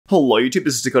Hello YouTube,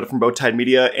 this is Dakota from Bowtied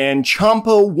Media, and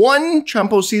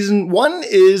CHOMPO Season 1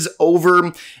 is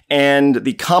over, and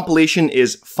the compilation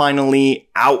is finally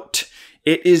out.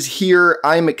 It is here.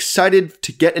 I'm excited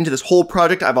to get into this whole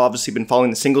project. I've obviously been following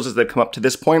the singles as they've come up to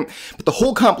this point, but the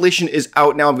whole compilation is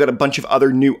out now. I've got a bunch of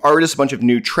other new artists, a bunch of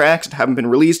new tracks that haven't been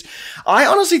released. I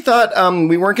honestly thought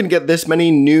we weren't going to get this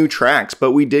many new tracks,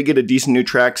 but we did get a decent new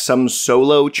track, some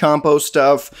solo CHOMPO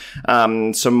stuff,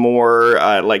 some more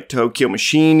like Tokyo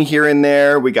Machine here and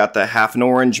there. We got the Half an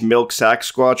Orange MYLK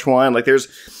Saxsquatch one. Like there's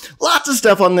lots of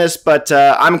stuff on this, but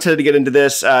I'm excited to get into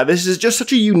this. This is just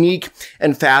such a unique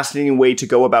and fascinating way to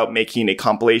go about making a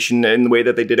compilation in the way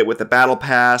that they did it with the battle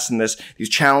pass and these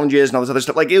challenges and all this other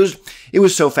stuff. Like it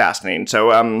was so fascinating.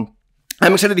 So I'm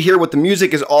excited to hear what the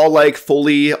music is all like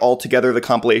fully all together, the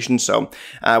compilation. So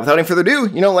without any further ado,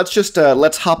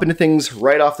 let's hop into things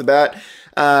right off the bat.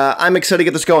 I'm excited to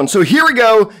get this going. So here we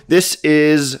go. This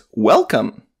is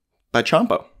Welcome by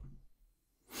CHOMPO.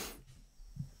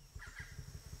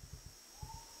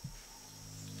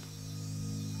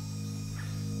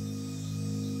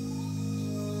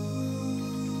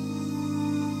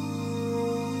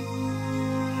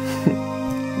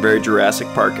 Very Jurassic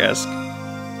Park-esque.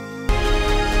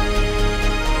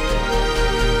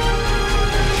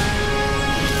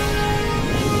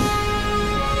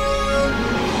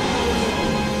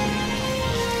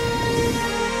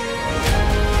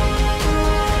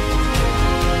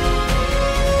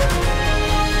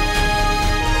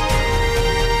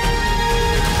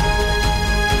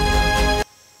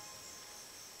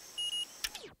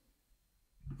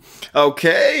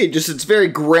 Okay, it's very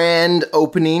grand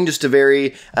opening, just a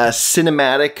very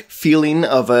cinematic feeling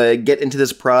of get into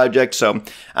this project. So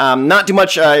not too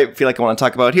much I feel like I want to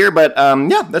talk about here, but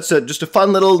yeah, that's just a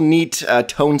fun little neat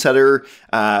tone setter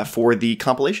for the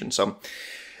compilation. So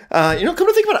come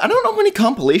to think about it, I don't know many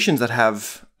compilations that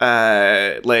have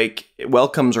like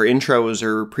welcomes or intros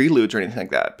or preludes or anything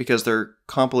like that, because they're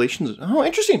compilations. Oh,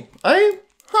 interesting.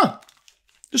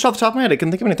 Just off the top of my head, I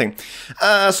couldn't think of anything.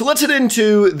 So let's head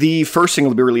into the first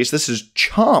single to be released. This is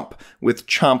CHOMP with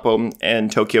CHOMPO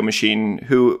and Tokyo Machine,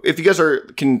 who, if you guys are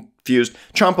confused,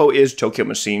 CHOMPO is Tokyo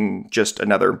Machine, just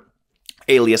another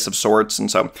alias of sorts. And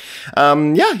so,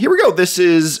 yeah, here we go. This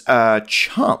is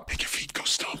CHOMP. Make your feet go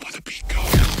stomp on the beat go.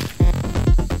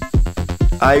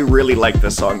 I really like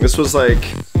this song. This was like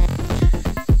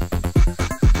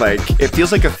it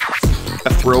feels like a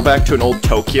throwback to an old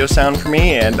Tokyo sound for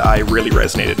me, and I really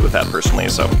resonated with that personally,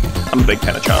 so I'm a big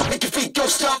fan of CHOMP. Make your feet go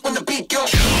stomp when the beat go.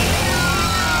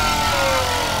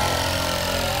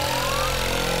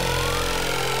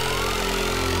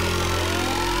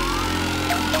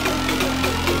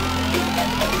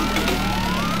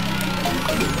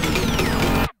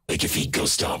 Make your feet go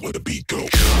stomp when the beat go.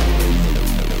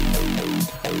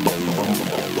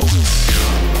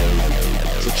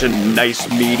 Such a nice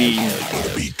meaty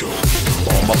beat go.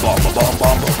 Bomba, bomba, bomba,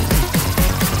 bomba.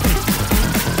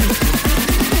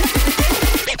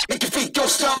 Make your feet go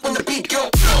stomp when the beat go.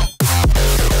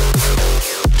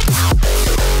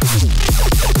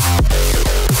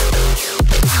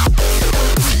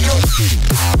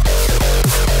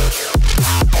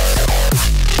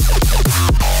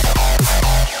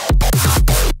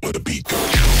 Where the beat go.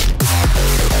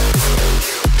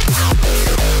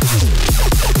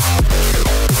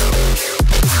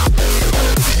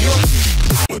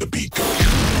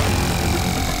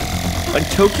 Like,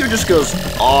 Tokyo just goes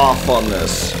off on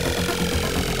this.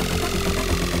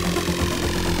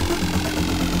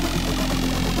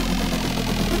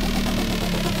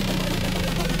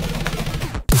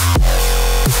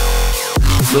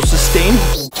 Those sustained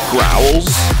growls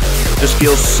just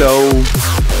feel so,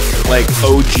 like,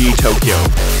 OG Tokyo.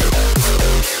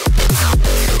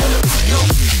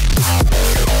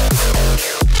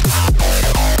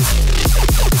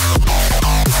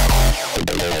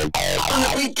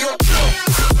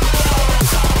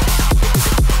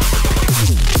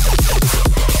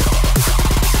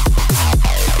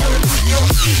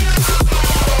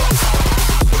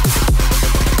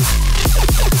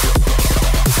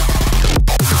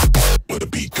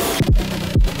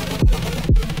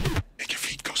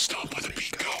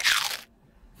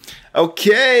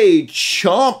 Okay,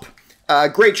 CHOMP.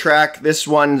 Great track. This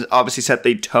one obviously set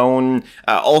the tone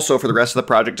also for the rest of the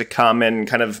project to come, and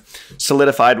kind of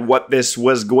solidified what this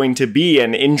was going to be,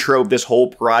 and intro this whole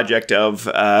project of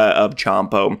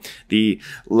CHOMPO, the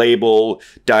label,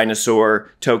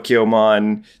 dinosaur,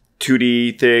 Tokyomon,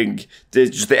 2D thing,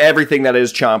 just everything that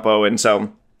is CHOMPO. And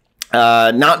so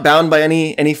Not bound by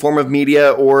any form of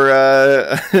media or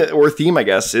or theme, I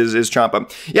guess, is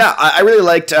CHOMP. Yeah, I really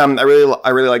liked I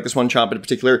really like this one, CHOMP in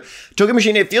particular. Tokyo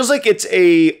Machine, it feels like it's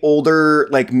a older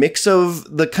like mix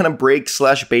of the kind of break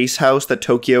 / bass house that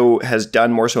Tokyo has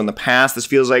done more so in the past. This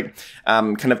feels like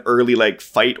kind of early like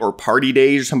fight or party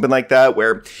days or something like that,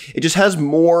 where it just has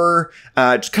more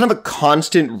just kind of a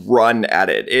constant run at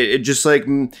it. It just like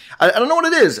I don't know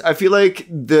what it is. I feel like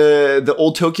the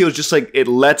old Tokyo is just like it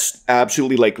lets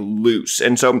absolutely like loose,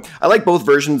 and so I like both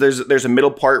versions. There's a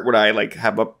middle part where I like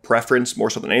have a preference more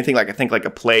so than anything. Like I think like a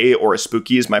Play or a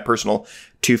Spooky is my personal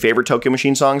 2 favorite Tokyo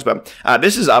Machine songs, but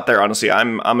this is up there. Honestly,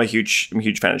 I'm a huge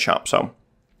fan of CHOMP. So.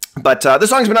 But this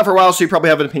song's been out for a while, so you probably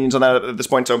have opinions on that at this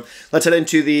point. So let's head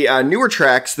into the newer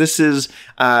tracks. This is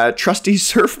Trusty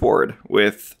Surfboard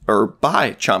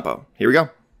by CHOMPO. Here we go.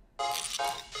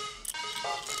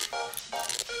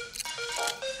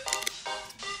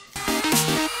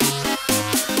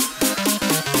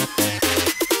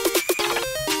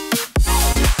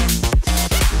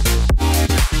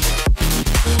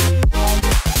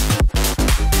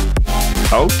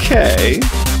 Okay.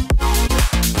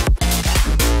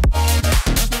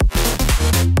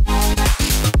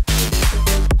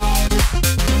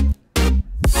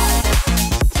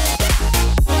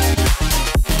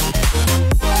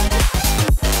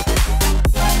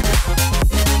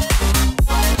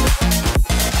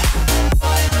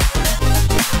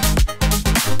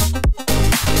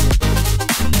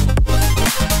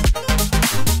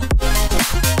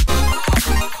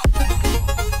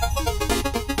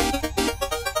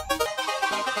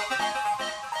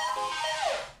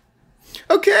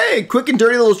 Okay, quick and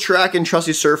dirty little track in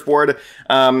Trusty Surfboard.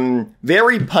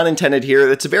 Very pun intended here.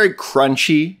 It's a very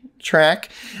crunchy track.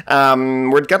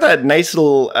 We've got that nice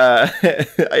little,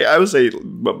 I would say,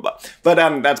 but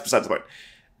that's besides the point.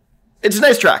 It's a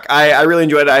nice track. I really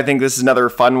enjoyed it. I think this is another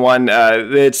fun one.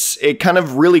 It kind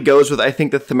of really goes with, I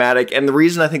think, the thematic. And the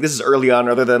reason I think this is early on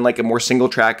rather than like a more single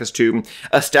track is to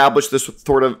establish this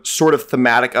sort of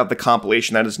thematic of the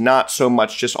compilation that is not so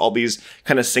much just all these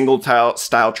kind of single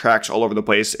style tracks all over the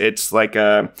place. It's like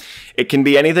it can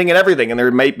be anything and everything. And there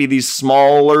might be these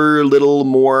smaller, little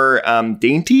more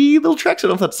dainty little tracks. I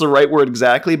don't know if that's the right word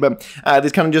exactly, but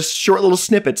these kind of just short little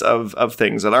snippets of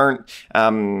things that aren't...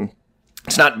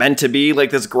 it's not meant to be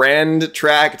like this grand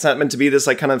track. It's not meant to be this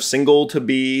like kind of single to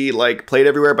be like played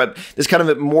everywhere, but this kind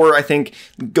of more, I think,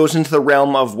 goes into the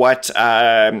realm of what,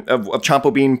 of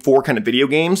CHOMPO being for kind of video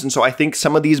games. And so I think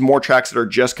some of these more tracks that are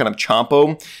just kind of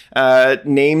CHOMPO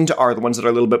named are the ones that are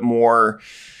a little bit more...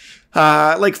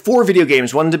 like for video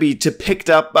games, one to be picked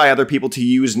up by other people to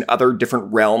use in other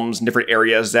different realms and different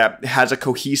areas that has a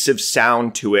cohesive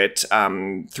sound to it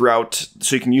throughout,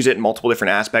 so you can use it in multiple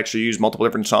different aspects or use multiple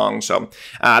different songs. So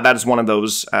that is one of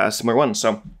those similar ones.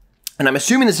 So, and I'm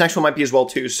assuming this next one might be as well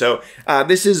too. So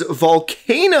this is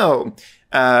Volcano.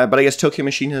 But I guess Tokyo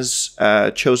Machine has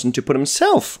chosen to put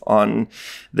himself on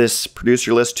this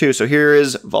producer list too. So here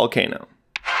is Volcano.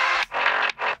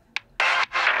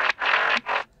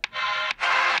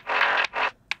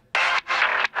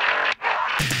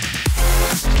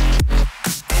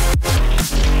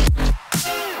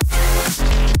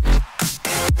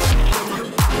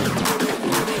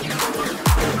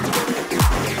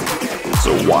 It's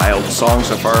a wild song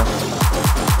so far.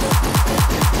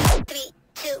 3,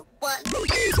 2, 1.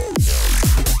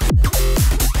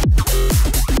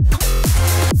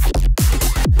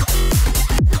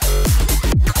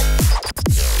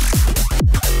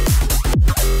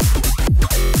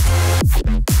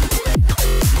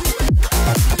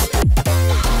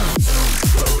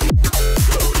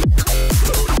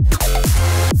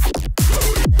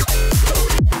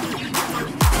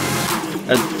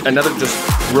 Another just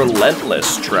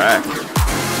relentless track.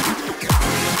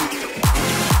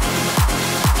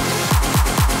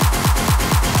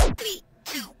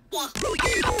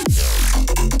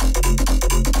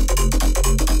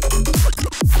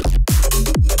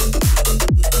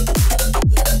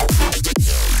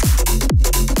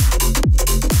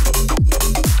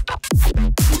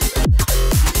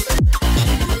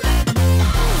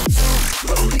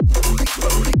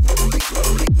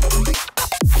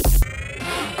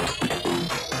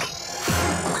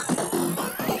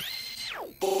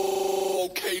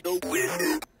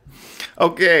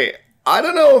 Okay, I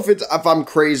don't know if I'm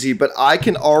crazy, but I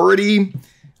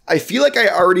feel like I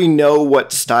already know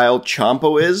what style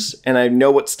CHOMPO is, and I know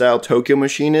what style Tokyo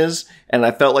Machine is, and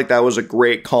I felt like that was a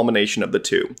great culmination of the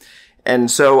two.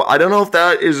 And so I don't know if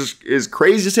that is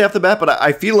crazy to say off the bat, but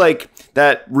I feel like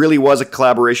that really was a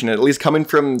collaboration, at least coming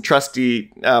from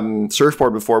Trusty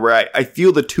Surfboard before, where I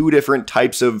feel the two different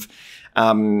types of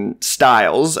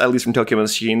styles, at least from Tokyo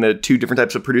Machine, the two different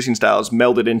types of producing styles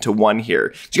melded into one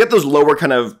here. So you got those lower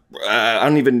kind of, I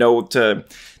don't even know to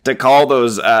call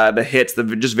those the hits, the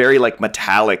just very like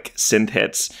metallic synth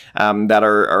hits that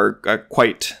are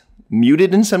quite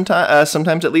muted in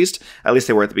sometimes at least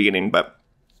they were at the beginning, but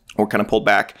or kind of pulled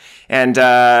back, and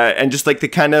just like the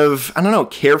kind of, I don't know,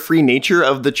 carefree nature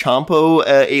of the CHOMPO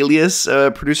alias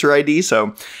producer ID.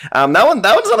 So that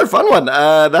one's another fun one.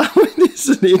 That one is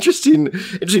an interesting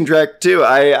track too.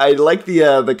 I like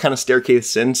the kind of staircase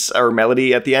synths or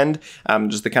melody at the end,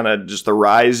 just the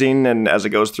rising and as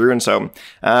it goes through, and so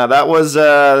that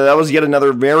was yet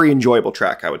another very enjoyable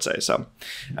track, I would say. So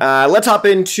let's hop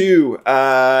into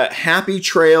Happy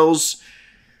Trails.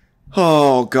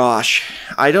 Oh gosh,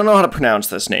 I don't know how to pronounce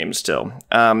this name still.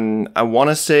 I want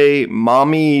to say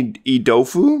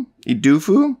Mameyudoufu.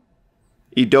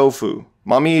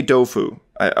 Mameyudoufu.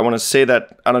 I want to say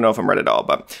that. I don't know if I'm right at all,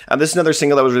 but this is another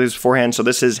single that was released beforehand. So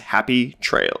this is Happy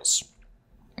Trails.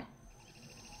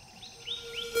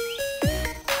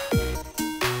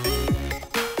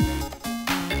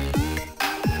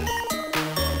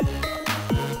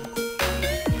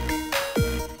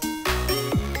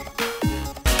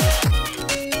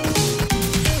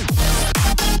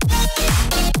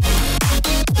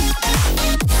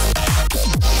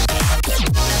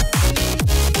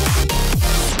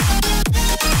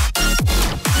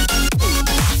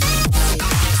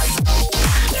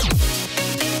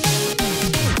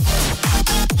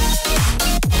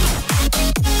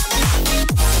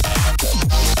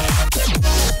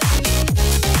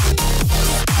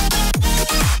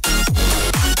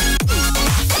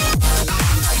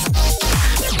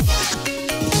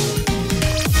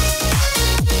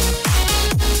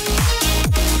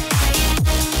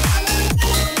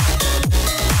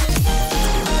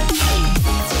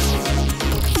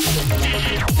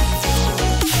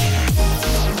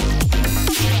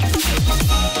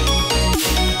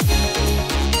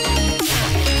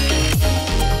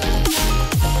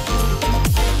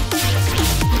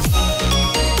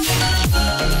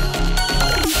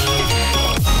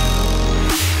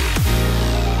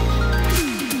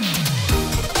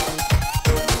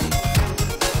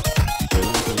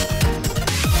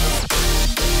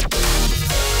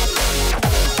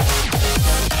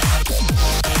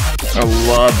 I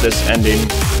love this ending.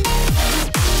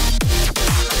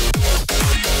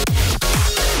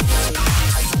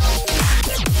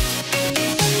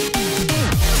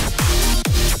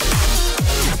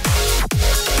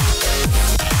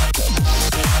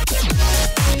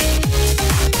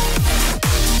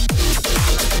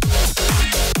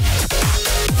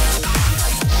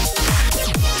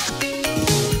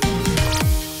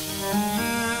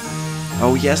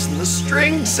 Oh yes, and the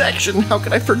string section, how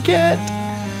could I forget?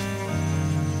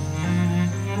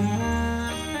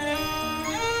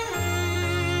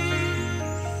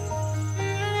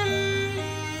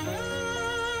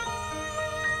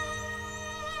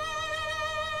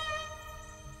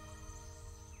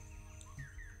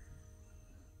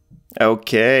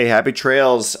 Okay, Happy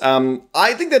Trails.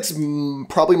 I think that's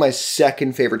probably my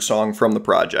second favorite song from the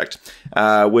project,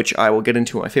 which I will get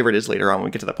into what my favorite is later on when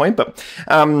we get to that point. But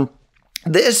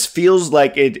this feels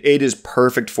like it is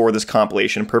perfect for this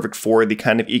compilation, perfect for the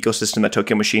kind of ecosystem that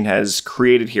Tokyo Machine has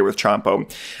created here with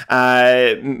CHOMPO.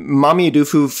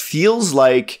 Mameyudoufu feels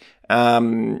like...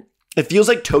 it feels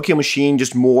like Tokyo Machine,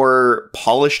 just more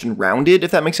polished and rounded,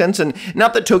 if that makes sense. And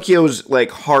not that Tokyo's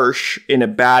like harsh in a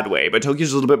bad way, but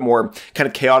Tokyo's a little bit more kind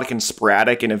of chaotic and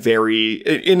sporadic in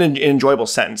in an enjoyable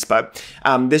sense. But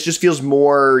this just feels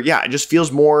more, it just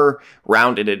feels more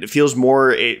rounded. It feels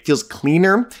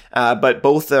cleaner, but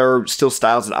both are still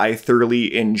styles that I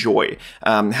thoroughly enjoy.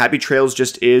 Happy Trails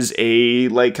just is a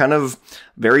like kind of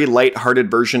very light-hearted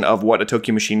version of what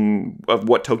Tokyo Machine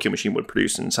would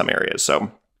produce in some areas.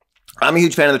 So I'm a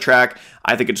huge fan of the track.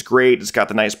 I think it's great. It's got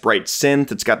the nice bright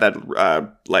synth. It's got that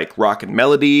like rock and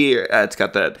melody. It's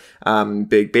got that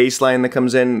big bass line that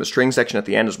comes in, the string section at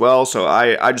the end as well. So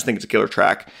I just think it's a killer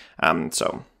track.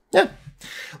 So yeah,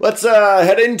 let's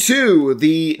head into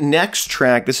the next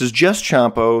track. This is just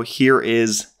CHOMPO. Here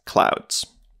is Clouds.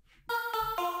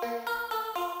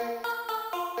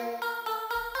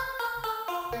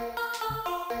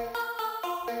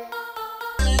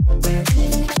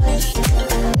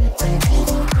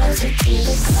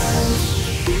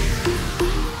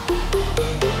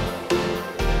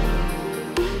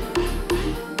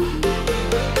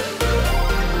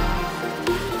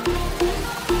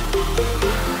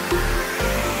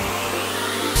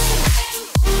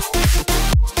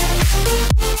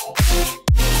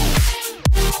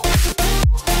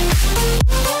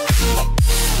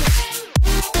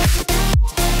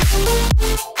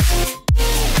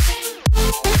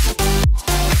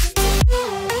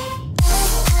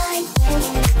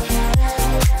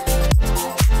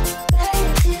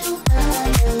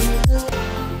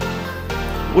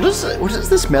 What does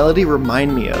this melody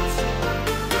remind me of?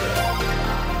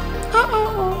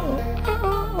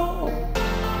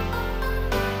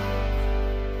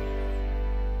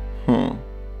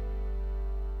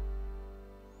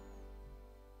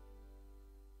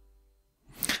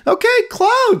 Okay,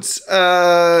 Clouds.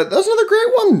 That was another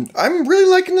great one. I'm really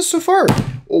liking this so far.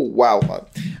 Oh, wow.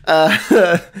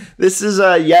 This is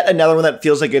yet another one that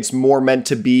feels like it's more meant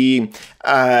to be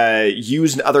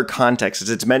used in other contexts.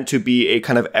 It's meant to be a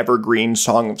kind of evergreen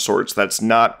song of sorts that's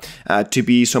not to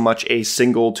be so much a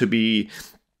single to be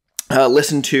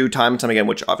listened to time and time again,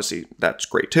 which obviously that's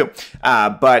great too.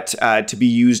 But to be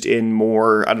used in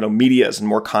more, I don't know, medias and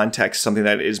more context, something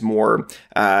that is more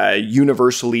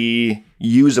universally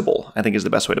usable, I think is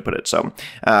the best way to put it. So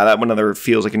that one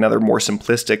feels like another more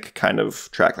simplistic kind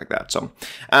of track like that. So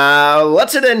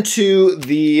let's head into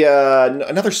the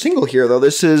another single here, though.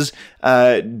 This is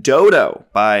Dodo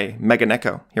by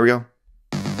Meganeko. Here we go.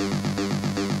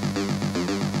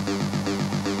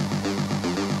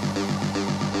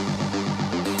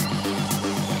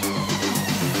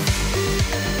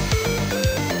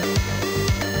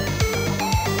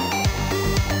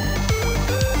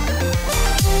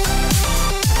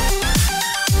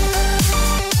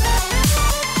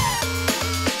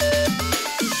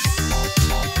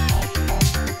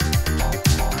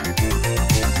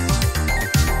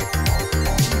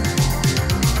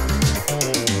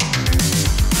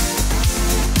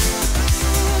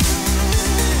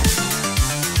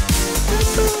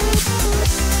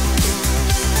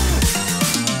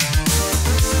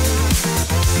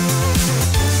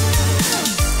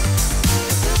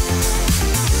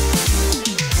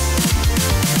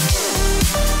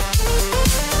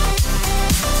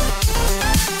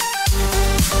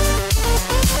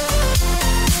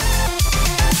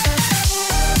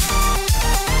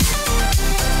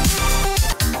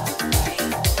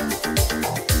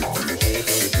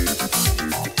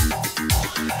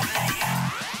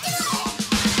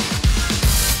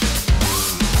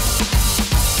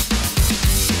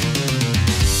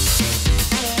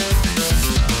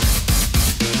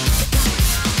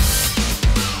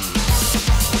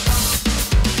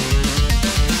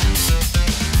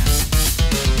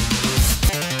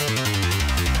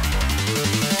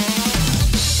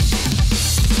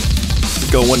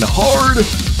 Going hard.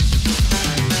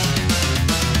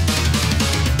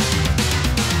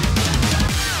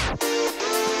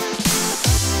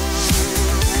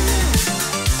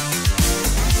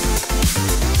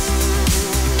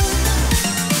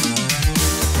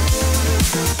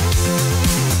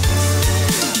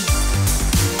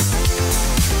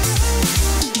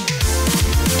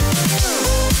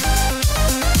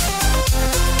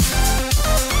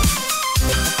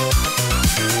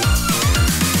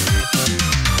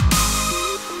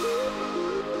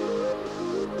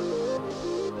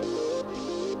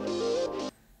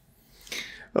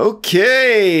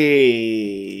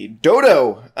 Okay,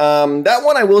 Dodo. That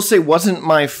one I will say wasn't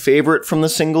my favorite from the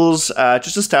singles.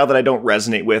 Just a style that I don't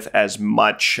resonate with as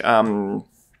much.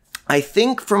 I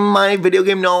think from my video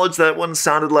game knowledge, that one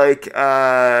sounded like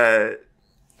oh,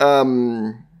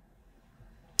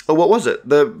 what was it?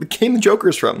 The game the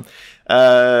Joker's from.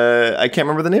 I can't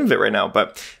remember the name of it right now,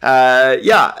 but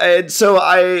yeah. And so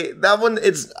I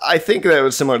think that it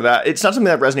was similar to that. It's not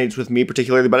something that resonates with me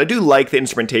particularly, but I do like the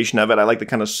instrumentation of it. I like the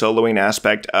kind of soloing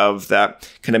aspect of that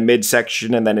kind of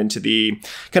midsection, and then into the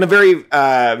kind of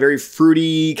very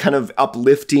fruity, kind of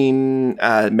uplifting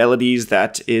melodies.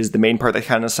 That is the main part that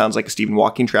kind of sounds like a Stephen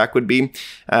Hawking track would be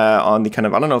on the kind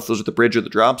of, I don't know if those are the bridge or the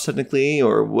drops technically,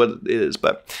 or what it is,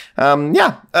 but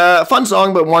yeah, fun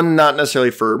song, but one not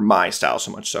necessarily for my style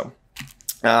so much. So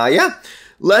yeah,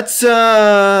 let's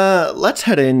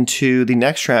head into the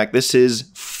next track. This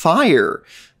is Fire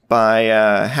by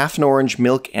Half an Orange,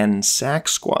 MYLK, and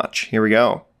Saxsquatch. Here we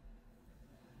go.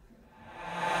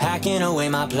 Packing away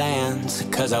my plans,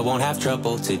 cause I won't have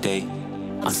trouble today.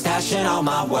 I'm stashing all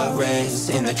my worries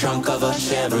in the trunk of a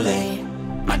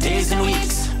Chevrolet. My days and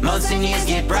weeks, months and years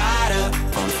get brighter.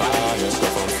 On fire,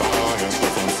 stuff on fire,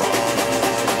 stuff on fire.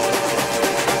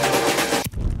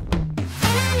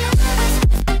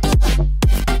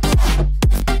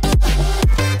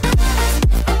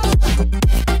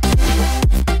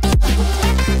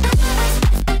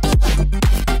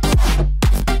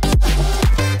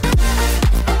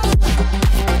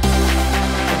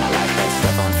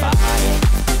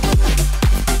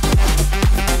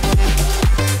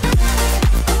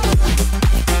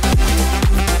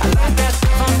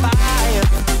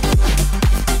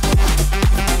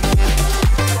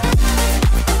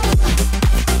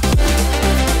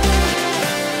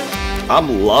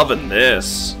 I'm loving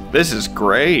this. This is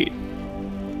great.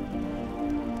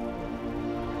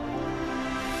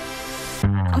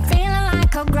 I'm feeling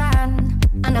like a grand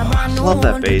and a brand new love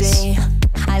that one bass. today.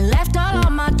 I left all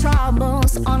of my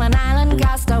troubles on an island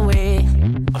castaway.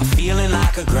 I'm feeling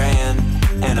like a grand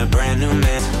and a brand new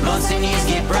man. Months and years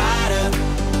get brighter.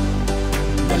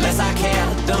 The less I care,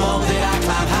 the more that I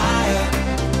climb higher.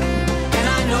 And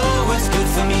I know what's good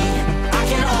for me. I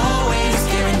can always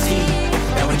guarantee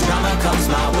that when drama comes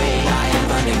my way, I am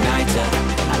an igniter.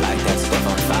 I like that stuff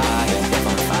on fire, stuff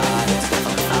on fire, stuff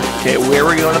on fire. Okay, where are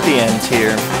we going at the end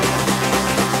here?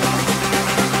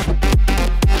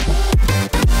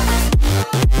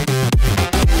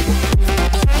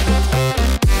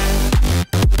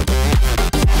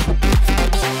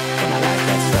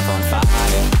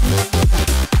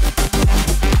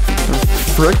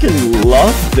 Freaking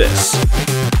love this.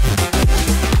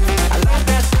 I like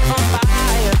that stuff on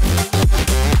fire.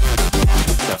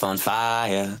 Stuff on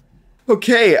fire.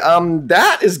 Okay,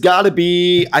 that has got to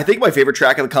be, I think, my favorite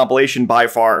track of the compilation by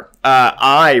far.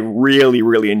 I really,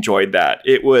 really enjoyed that.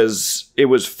 It was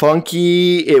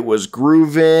funky, it was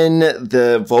grooving,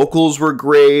 the vocals were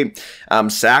great,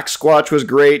 Saxsquatch was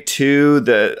great too.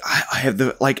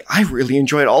 I really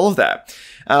enjoyed all of that.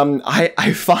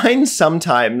 I find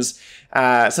sometimes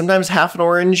Half an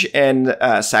Orange and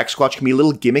Saxsquatch can be a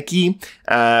little gimmicky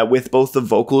with both the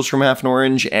vocals from Half an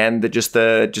Orange and just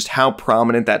how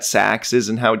prominent that sax is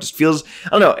and how it just feels.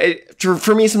 I don't know.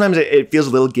 For me, sometimes it feels a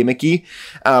little gimmicky.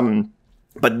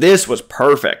 But this was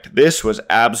perfect. This was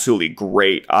absolutely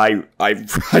great. I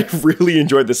really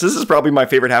enjoyed this. This is probably my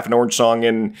favorite Half an Orange song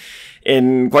in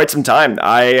quite some time.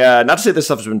 Not to say this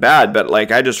stuff has been bad, but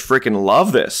like I just freaking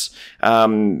love this.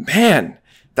 Man.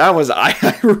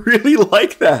 I really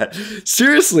like that.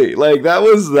 Seriously, like that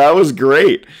was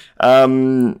great.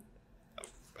 Yeah,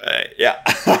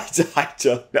 I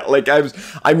don't know. Like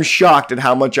I'm shocked at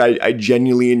how much I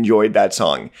genuinely enjoyed that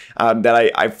song.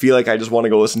 That I feel like I just want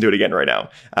to go listen to it again right now.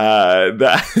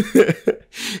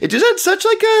 It just had such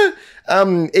like a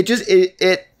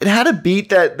it had a beat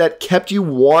that kept you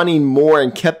wanting more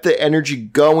and kept the energy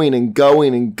going and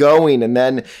going and going, and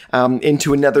then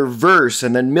into another verse,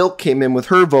 and then MYLK came in with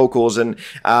her vocals and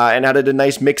added a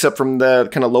nice mix up from the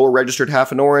kind of lower registered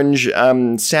Half an Orange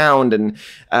sound, and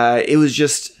it was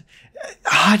just,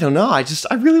 I don't know, I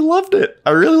really loved it.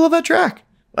 I really love that track.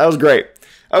 That was great.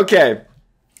 Okay,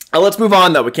 let's move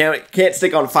on though. We can't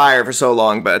stick on fire for so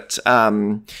long, but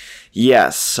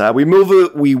yes,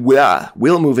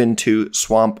 we'll move into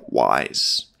Swamp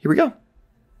Wise. Here we go.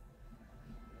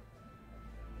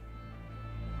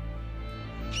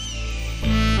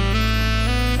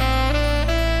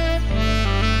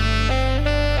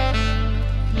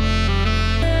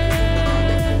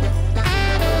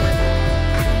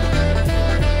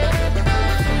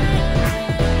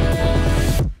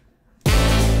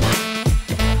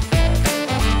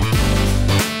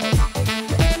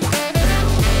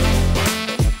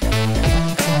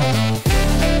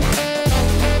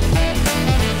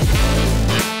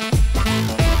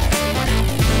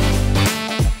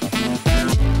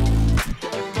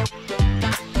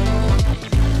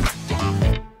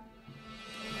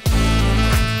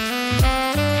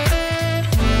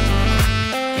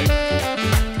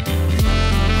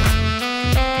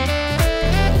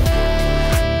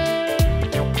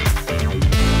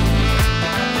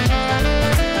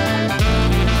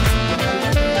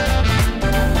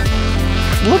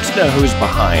 Let's know who's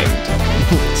behind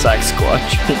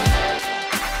Saxsquatch.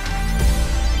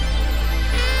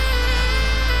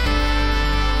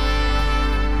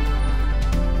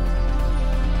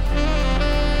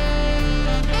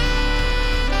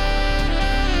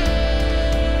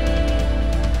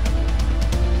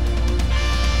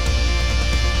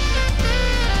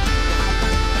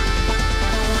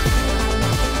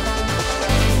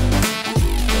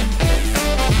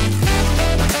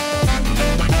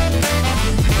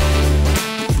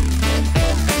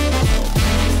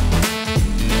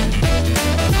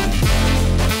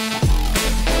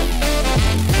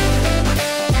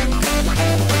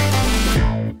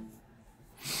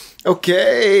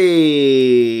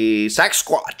 Okay,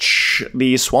 Saxsquatch,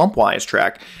 the Swamp Wise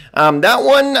track. That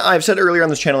one, I've said earlier on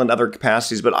this channel in other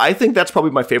capacities, but I think that's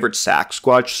probably my favorite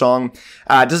Saxsquatch song.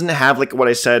 It doesn't have, like what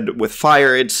I said with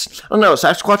Fire, I don't know,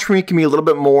 Saxsquatch for me can be a little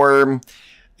bit more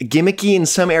gimmicky in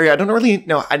some area. I don't know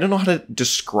how to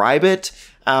describe it,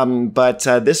 but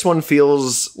this one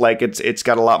feels like it's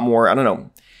got a lot more, I don't know,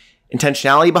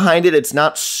 intentionality behind it. It's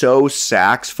not so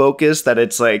sax focused that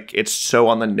it's so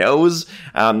on the nose.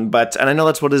 But I know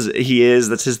that's what he is.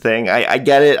 That's his thing. I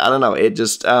get it. I don't know. It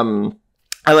just, I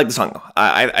like the song though.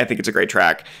 I think it's a great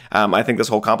track. I think this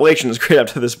whole compilation is great up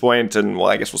to this point, and well,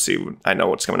 I guess we'll see. I know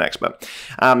what's coming next, but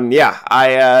yeah,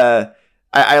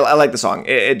 I like the song.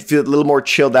 It feels a little more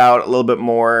chilled out, a little bit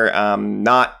more,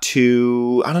 not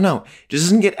too, I don't know. It just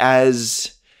doesn't get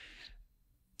as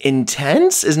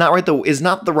intense is not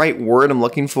the right word I'm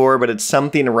looking for, but it's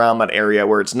something around that area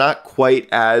where it's not quite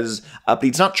as upbeat.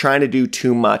 It's not trying to do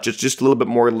too much. It's just a little bit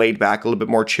more laid back, a little bit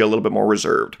more chill, a little bit more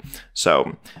reserved.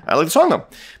 So I like the song though.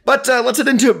 But let's head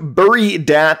into Bury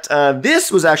Dat.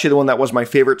 This was actually the one that was my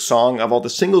favorite song of all the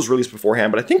singles released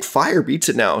beforehand, but I think Fire beats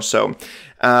it now. So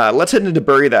let's head into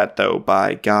Bury Dat though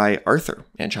by Guy Arthur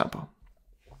and CHOMPO.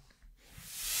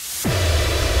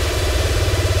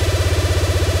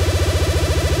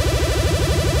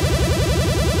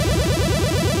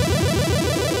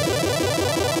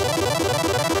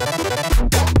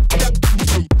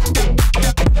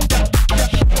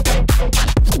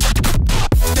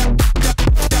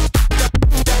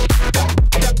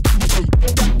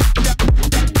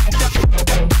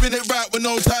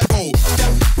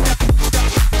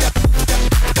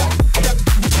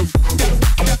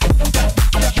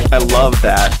 I love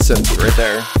that synth right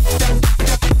there.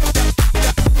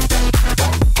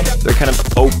 They're kind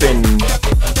of open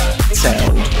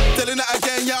sound.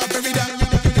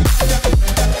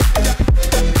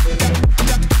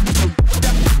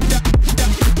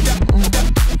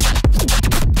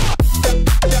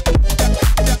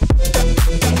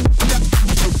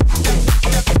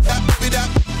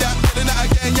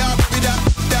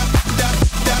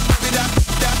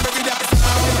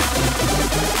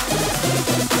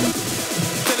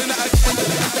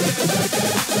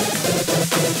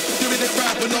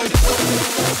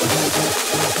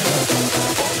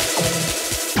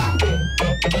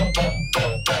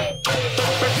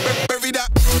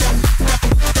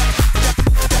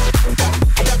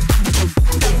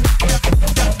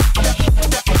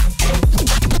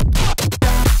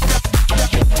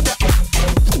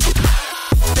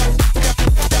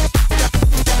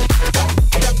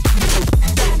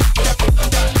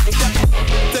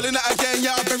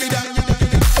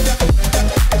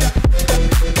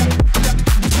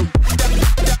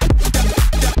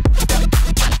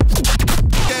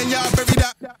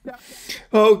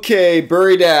 Okay,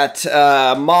 Bury Dat.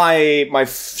 My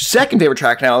second favorite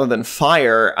track now, other than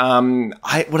Fire.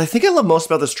 What I think I love most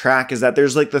about this track is that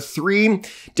there's like the three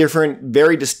different,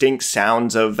 very distinct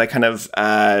sounds of that kind of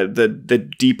the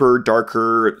deeper,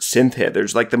 darker synth hit.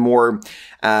 There's like the more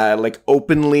like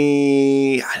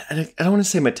openly, I don't want to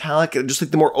say metallic, just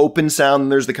like the more open sound.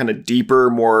 And there's the kind of deeper,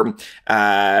 more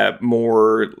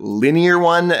linear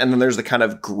one, and then there's the kind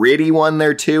of gritty one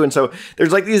there too. And so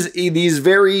there's like these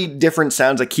very different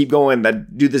sounds that keep going,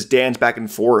 that do this dance back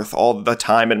and forth all the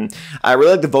time. And I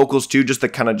really like the vocals too, just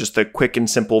the quick and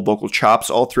simple vocal chops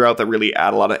all throughout that really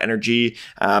add a lot of energy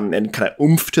and kind of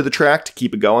oomph to the track to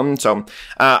keep it going. So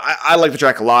I like the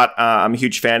track a lot. I'm a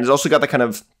huge fan. It's also got the kind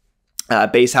of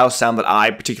bass house sound that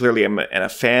I particularly am a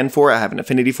fan for. I have an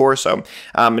affinity for. So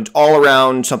it's all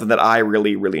around something that I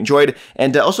really, really enjoyed,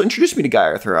 and also introduced me to Guy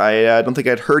Arthur. I don't think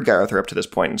I'd heard Guy Arthur up to this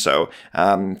point. So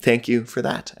thank you for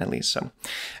that, at least. So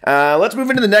let's move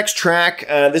into the next track.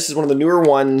 This is one of the newer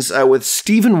ones with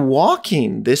Stephen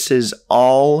Walking. This is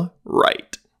All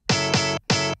Right.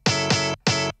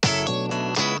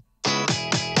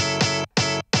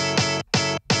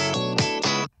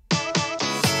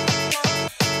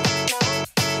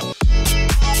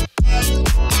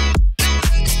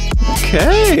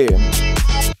 Okay.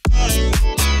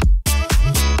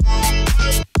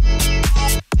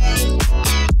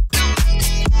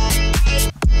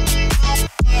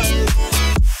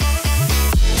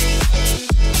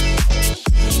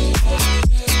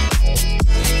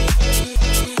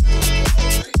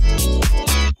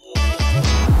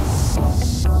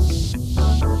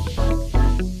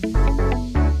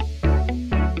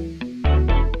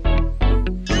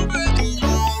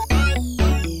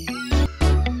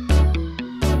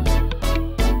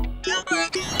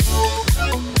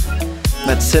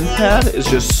 That synth pad is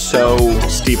just so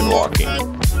Stephen Walking.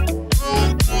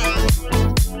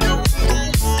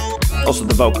 Also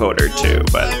the vocoder too,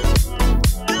 but...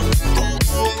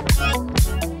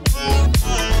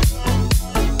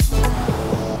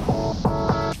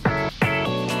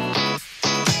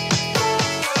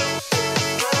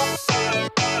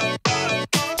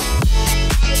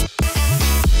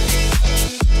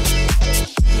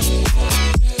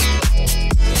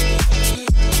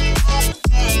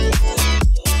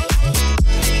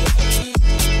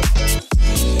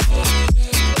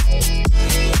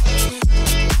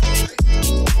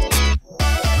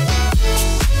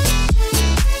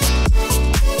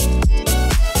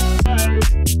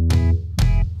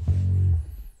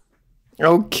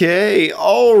 Okay,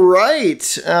 all right.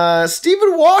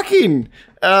 Stephen Walking.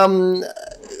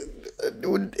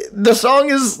 the song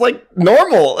is like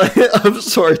normal of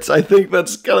sorts. I think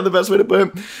that's kind of the best way to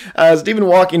put it. Stephen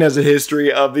Walking has a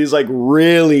history of these like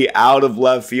really out of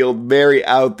left field, very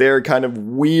out there, kind of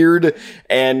weird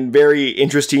and very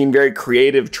interesting, very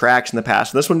creative tracks in the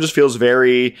past. And this one just feels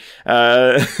very,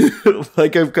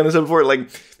 like I've kind of said before, like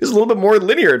feels a little bit more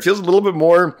linear. It feels a little bit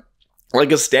more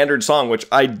like a standard song, which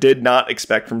I did not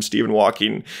expect from Stephen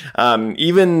Walking.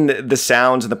 Even the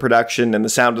sounds and the production and the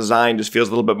sound design just feels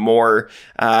a little bit more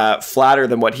flatter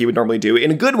than what he would normally do, in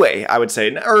a good way, I would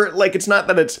say. Or like, it's not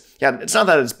that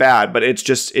it's bad, but it's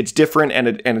different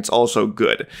and it's also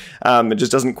good. It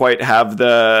just doesn't quite have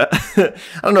the I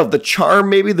don't know, the charm,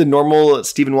 maybe the normal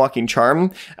Stephen Walking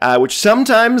charm, which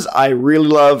sometimes I really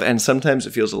love and sometimes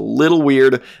it feels a little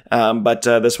weird. But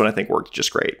this one I think worked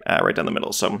just great, right down the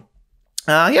middle. So.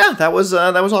 Yeah, that was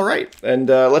all right. And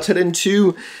let's head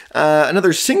into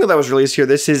another single that was released here.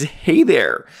 This is Hey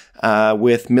There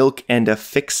with MYLK and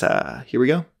Ephixa. Here we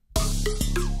go.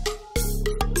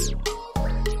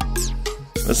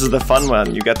 This is the fun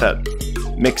one. You got that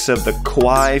mix of the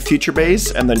kawaii future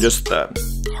bass and then just the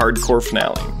hardcore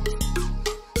finale.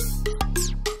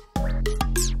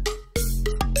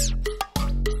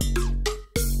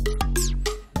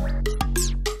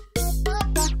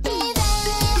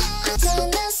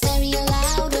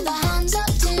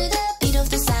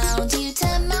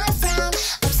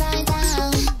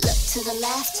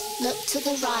 To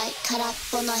the right 空っ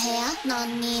ぽの部屋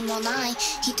何にもない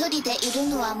一人でいる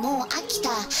のはもう飽きた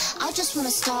I just wanna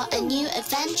start a new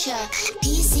adventure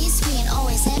PC screen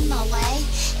always in my way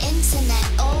Internet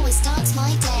always starts my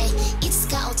day いつ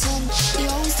かをturn You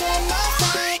always turn my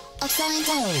phone upside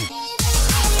down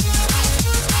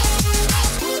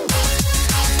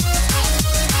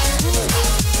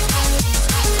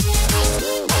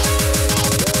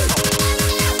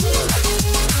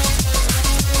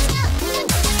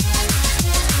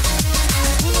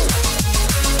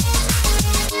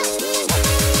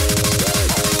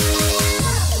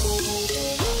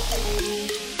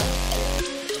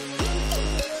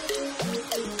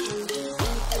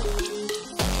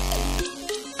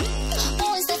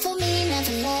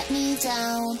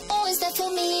down. Always there for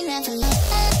me, never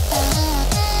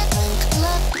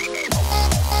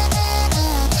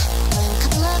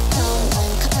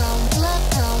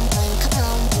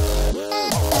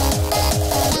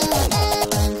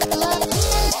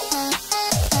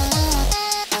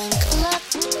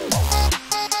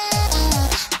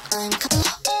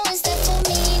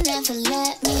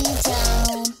let me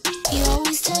down. You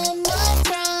always turn my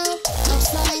frown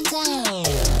upside down.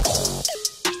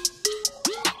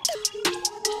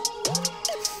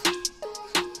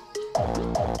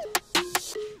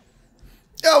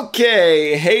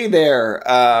 Okay, Hey There.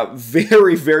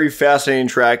 Very, very fascinating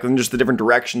track and just the different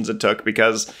directions it took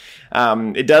because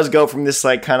it does go from this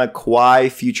like kind of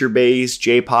kawaii future bass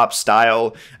J-pop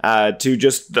style to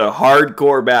just the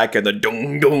hardcore back and the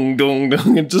dong dong dong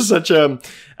dong. It's just such a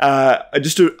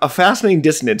fascinating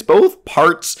dissonance. Both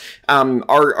parts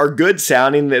are good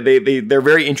sounding. They're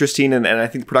very interesting and I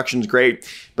think the production's great.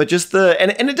 But just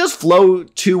and it does flow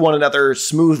to one another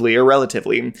smoothly or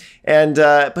relatively. And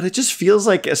but it just feels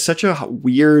like such a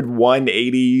weird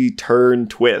 180 turn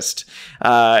twist.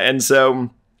 And so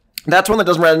that's one that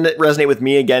doesn't resonate with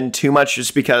me again too much,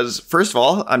 just because, first of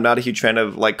all, I'm not a huge fan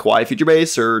of like kawaii future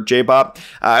bass or J-pop.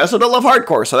 I also don't love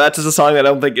hardcore, so that's just a song that I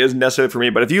don't think is necessary for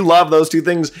me. But if you love those two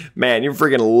things, man, you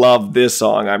freaking love this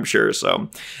song, I'm sure. So,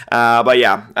 but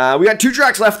yeah, we got 2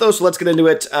 tracks left though, so let's get into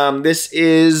it. This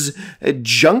is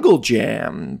Jungle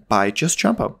Jam by Just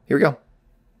CHOMPO. Here we go.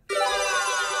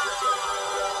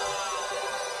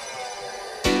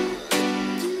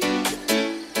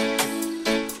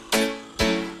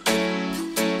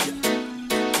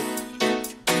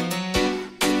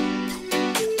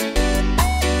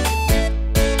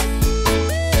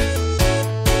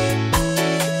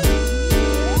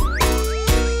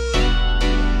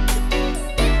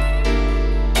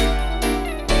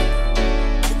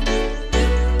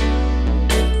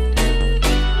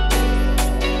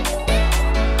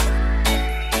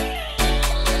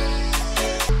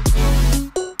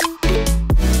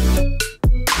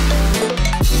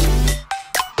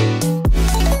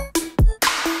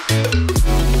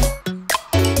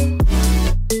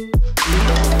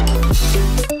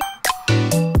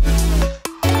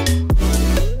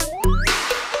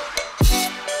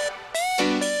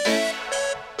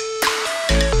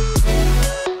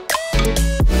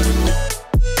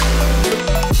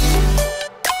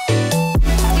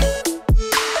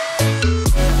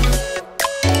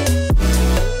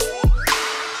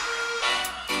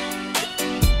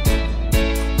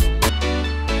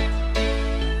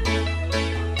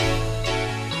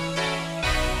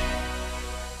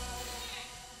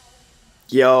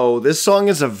 Yo, this song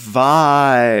is a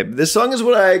vibe. This song is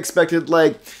what I expected,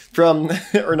 like, from,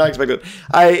 or not expected.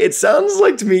 It sounds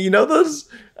like to me, you know those,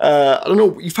 I don't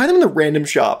know, you find them in the random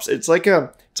shops. It's like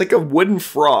a wooden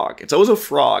frog. It's always a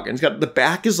frog, and it's got, the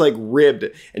back is like ribbed,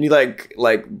 and you like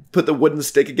put the wooden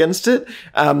stick against it,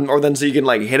 or then so you can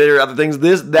like hit it or other things.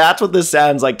 That's what this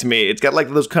sounds like to me. It's got like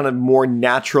those kind of more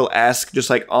natural-esque, just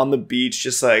like on the beach,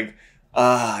 just like,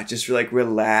 just like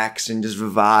relax and just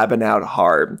vibing out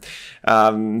hard.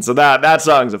 So that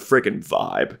song's a freaking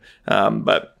vibe.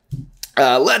 But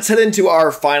let's head into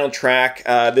our final track.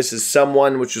 This is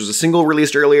Someone, which was a single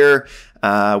released earlier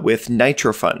with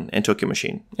Nitro and Tokyo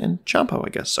Machine and CHOMPO, I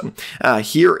guess. So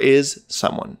here is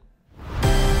Someone.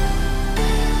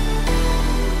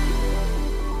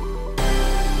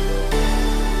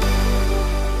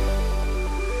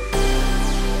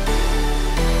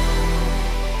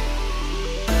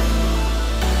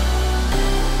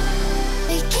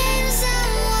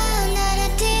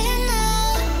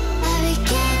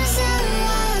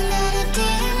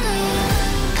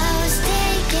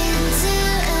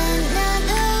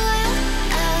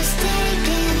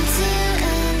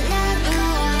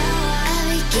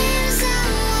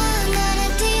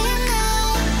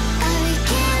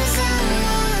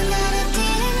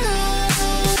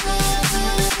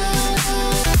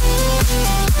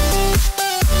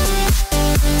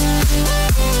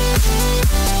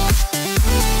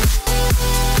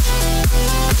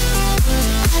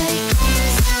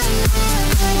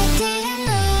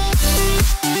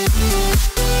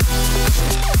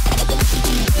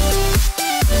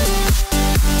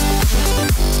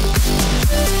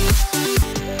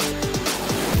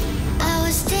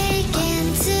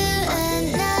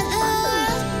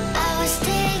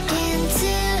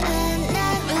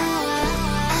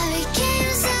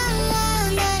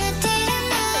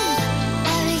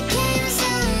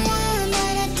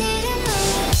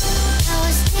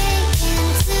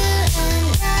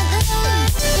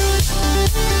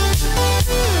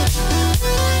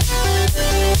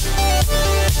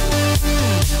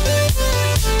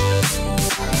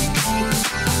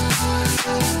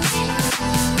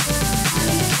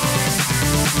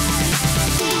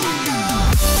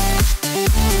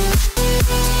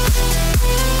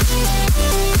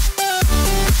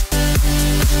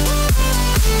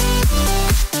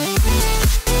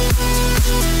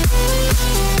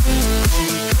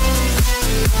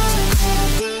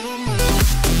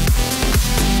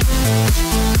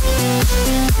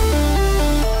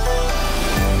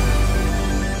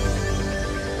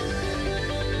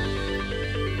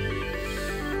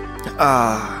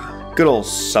 Good old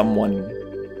Someone.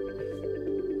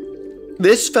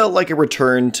 This felt like a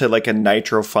return to like a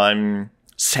Nitro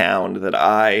sound that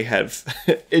I have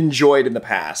enjoyed in the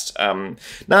past.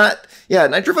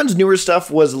 Nitro newer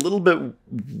stuff was a little bit,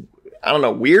 I don't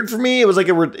know, weird for me. It was like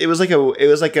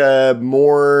a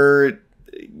more,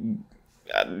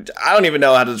 I don't even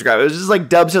know how to describe it. It was just like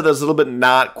dubstep that was a little bit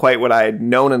not quite what I had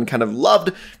known and kind of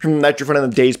loved from Nitro in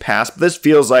the days past. But this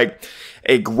feels like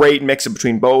a great mix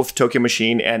between both Tokyo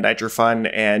Machine and Nitro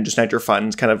and just Nitro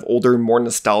kind of older, more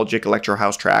nostalgic electro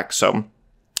house track. So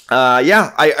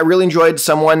I really enjoyed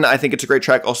Someone. I think it's a great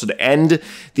track also to end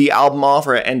the album off,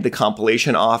 or end the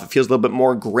compilation off. It feels a little bit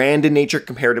more grand in nature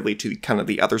comparatively to kind of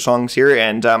the other songs here.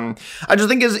 And I just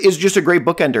think is just a great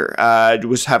bookender. It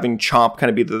was having CHOMP kind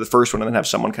of be the first one and then have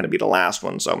Someone kind of be the last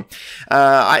one. So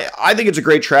I think it's a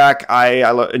great track. I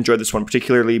enjoyed this one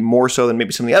particularly more so than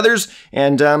maybe some of the others.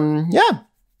 And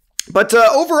But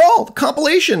overall, the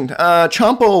compilation,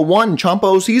 CHOMPO 1,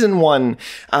 CHOMPO Season 1,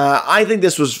 I think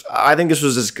this was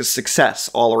a success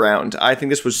all around. I think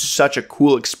this was such a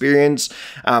cool experience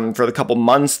for the couple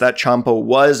months that CHOMPO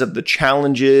was, of the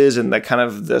challenges and the kind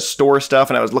of the store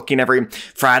stuff. And I was looking every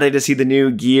Friday to see the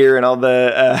new gear and all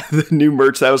the new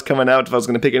merch that was coming out if I was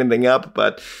going to pick anything up.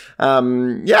 But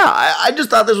I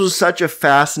just thought this was such a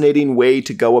fascinating way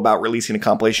to go about releasing a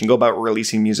compilation, go about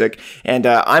releasing music. And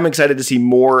I'm excited to see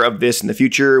more of this in the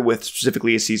future, with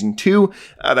specifically a Season 2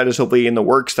 that is hopefully in the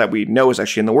works, that we know is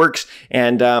actually in the works.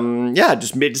 And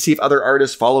just made to see if other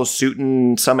artists follow suit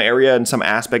in some area, in some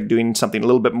aspect, doing something a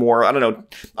little bit more, I don't know,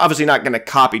 obviously not going to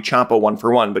copy CHOMPO one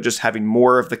for one, but just having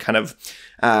more of the kind of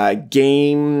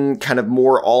game, kind of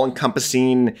more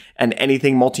all-encompassing and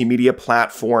anything multimedia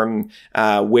platform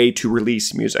way to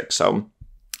release music. So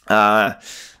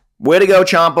Way to go,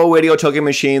 Chompo. Way to go, Tokyo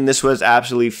Machine. This was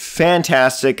absolutely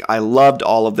fantastic. I loved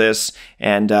all of this,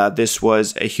 and this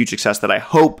was a huge success that I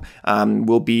hope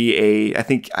will be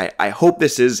I hope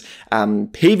this is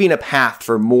paving a path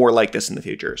for more like this in the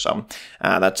future. So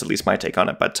that's at least my take on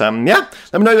it. But yeah, let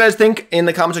me know what you guys think in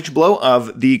the comment section below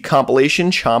of the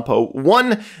compilation CHOMPO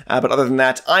I. But other than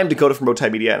that, I'm Dakota from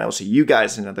Bowtied Media, and I will see you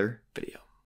guys in another video.